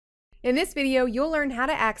In this video, you'll learn how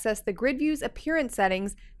to access the grid view's appearance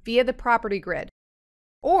settings via the property grid,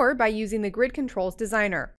 or by using the Grid Controls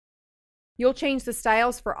Designer. You'll change the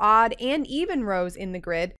styles for odd and even rows in the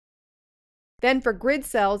grid, then for grid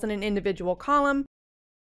cells in an individual column,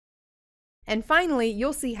 and finally,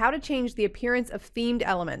 you'll see how to change the appearance of themed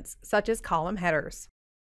elements, such as column headers.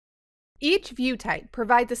 Each view type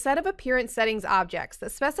provides a set of appearance settings objects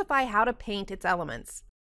that specify how to paint its elements.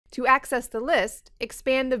 To access the list,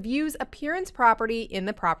 expand the view's appearance property in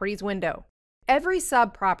the Properties window. Every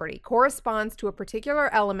sub-property corresponds to a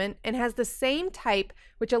particular element and has the same type,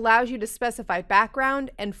 which allows you to specify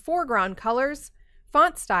background and foreground colors,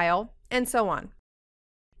 font style, and so on.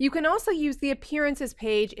 You can also use the Appearances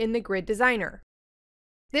page in the Grid Designer.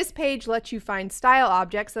 This page lets you find style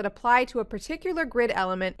objects that apply to a particular grid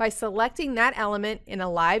element by selecting that element in a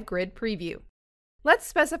live grid preview. Let's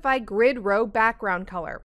specify grid row background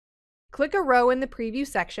color. Click a row in the preview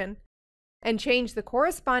section and change the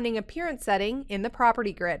corresponding appearance setting in the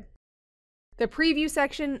property grid. The preview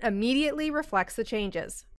section immediately reflects the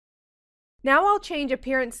changes. Now I'll change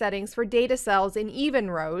appearance settings for data cells in even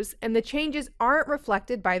rows, and the changes aren't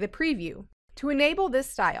reflected by the preview. To enable this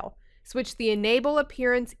style, switch the Enable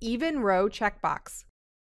Appearance Even Row checkbox.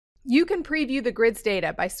 You can preview the grid's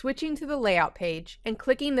data by switching to the Layout page and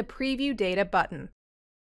clicking the Preview Data button.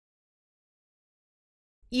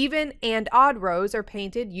 Even and odd rows are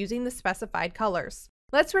painted using the specified colors.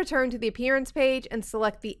 Let's return to the Appearance page and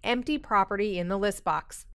select the empty property in the list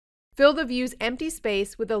box. Fill the view's empty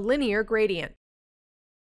space with a linear gradient.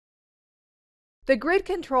 The grid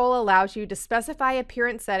control allows you to specify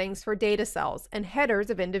appearance settings for data cells and headers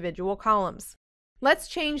of individual columns. Let's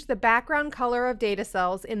change the background color of data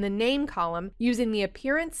cells in the Name column using the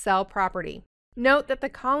Appearance Cell property. Note that the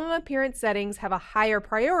column appearance settings have a higher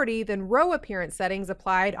priority than row appearance settings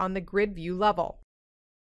applied on the grid view level.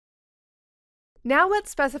 Now let's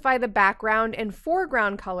specify the background and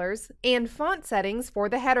foreground colors and font settings for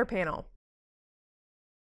the header panel.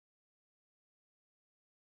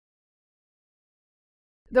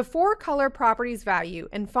 The four color properties value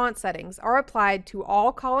and font settings are applied to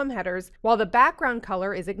all column headers while the background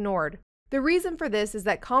color is ignored. The reason for this is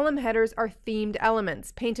that column headers are themed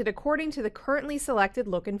elements painted according to the currently selected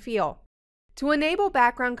look and feel. To enable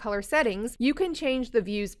background color settings, you can change the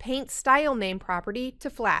view's Paint Style Name property to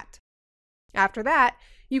Flat. After that,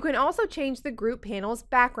 you can also change the group panel's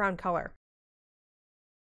background color.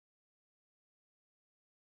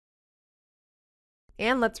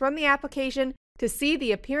 And let's run the application to see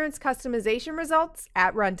the appearance customization results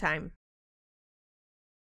at runtime.